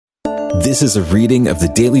This is a reading of the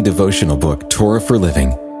daily devotional book, Torah for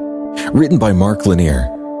Living, written by Mark Lanier.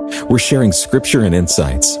 We're sharing scripture and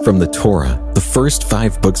insights from the Torah, the first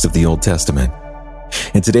 5 books of the Old Testament.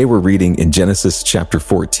 And today we're reading in Genesis chapter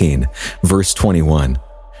 14, verse 21,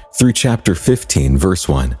 through chapter 15, verse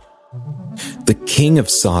 1. The king of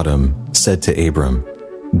Sodom said to Abram,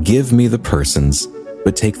 "Give me the persons,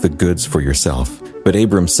 but take the goods for yourself." But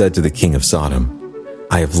Abram said to the king of Sodom,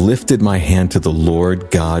 "I have lifted my hand to the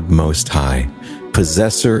Lord God Most High,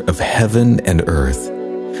 possessor of heaven and earth,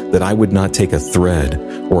 that I would not take a thread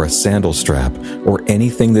or a sandal strap or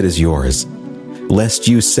anything that is yours, lest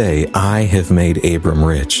you say, 'I have made Abram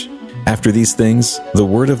rich.'" After these things, the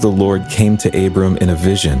word of the Lord came to Abram in a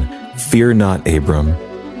vision. "Fear not, Abram,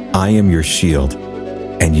 I am your shield,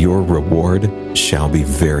 and your reward shall be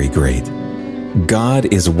very great." God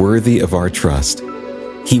is worthy of our trust.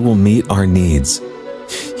 He will meet our needs.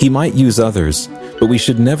 He might use others, but we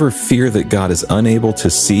should never fear that God is unable to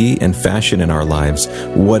see and fashion in our lives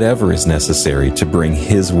whatever is necessary to bring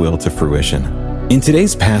His will to fruition. In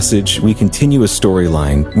today's passage, we continue a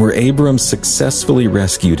storyline where Abram successfully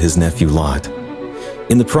rescued his nephew Lot.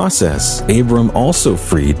 In the process, Abram also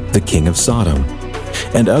freed the king of Sodom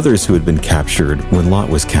and others who had been captured when Lot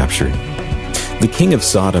was captured. The king of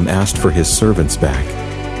Sodom asked for his servants back,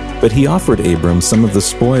 but he offered Abram some of the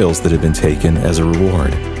spoils that had been taken as a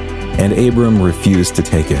reward, and Abram refused to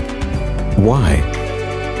take it. Why?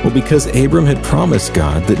 Well, because Abram had promised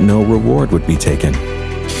God that no reward would be taken.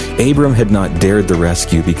 Abram had not dared the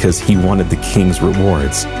rescue because he wanted the king's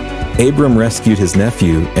rewards. Abram rescued his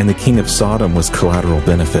nephew, and the king of Sodom was collateral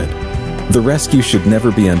benefit. The rescue should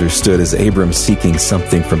never be understood as Abram seeking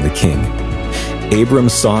something from the king. Abram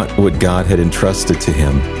sought what God had entrusted to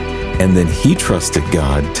him, and then he trusted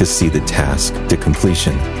God to see the task to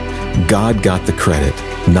completion. God got the credit,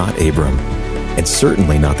 not Abram, and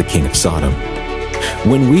certainly not the king of Sodom.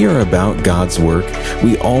 When we are about God's work,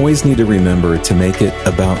 we always need to remember to make it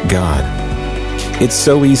about God. It's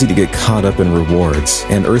so easy to get caught up in rewards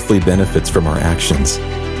and earthly benefits from our actions.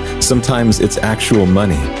 Sometimes it's actual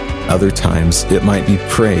money. Other times it might be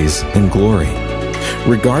praise and glory.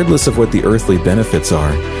 Regardless of what the earthly benefits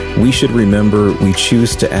are, we should remember we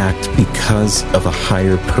choose to act because of a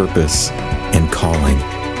higher purpose and calling.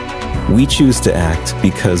 We choose to act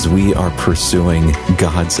because we are pursuing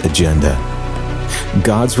God's agenda.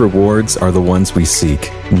 God's rewards are the ones we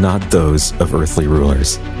seek, not those of earthly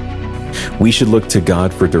rulers. We should look to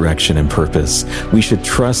God for direction and purpose. We should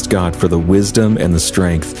trust God for the wisdom and the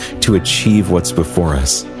strength to achieve what's before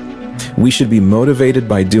us. We should be motivated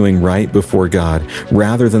by doing right before God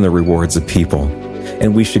rather than the rewards of people.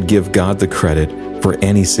 And we should give God the credit for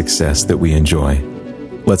any success that we enjoy.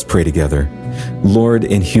 Let's pray together. Lord,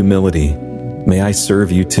 in humility, may I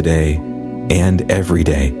serve you today and every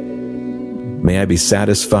day. May I be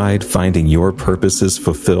satisfied finding your purposes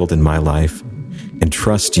fulfilled in my life and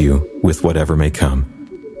trust you with whatever may come.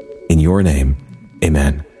 In your name,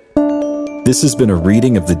 amen. This has been a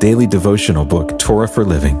reading of the daily devotional book, Torah for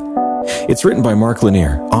Living. It's written by Mark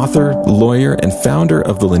Lanier, author, lawyer, and founder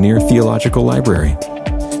of the Lanier Theological Library.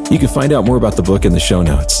 You can find out more about the book in the show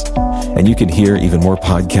notes. And you can hear even more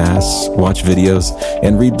podcasts, watch videos,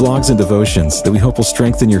 and read blogs and devotions that we hope will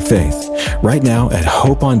strengthen your faith right now at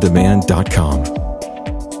hopeondemand.com.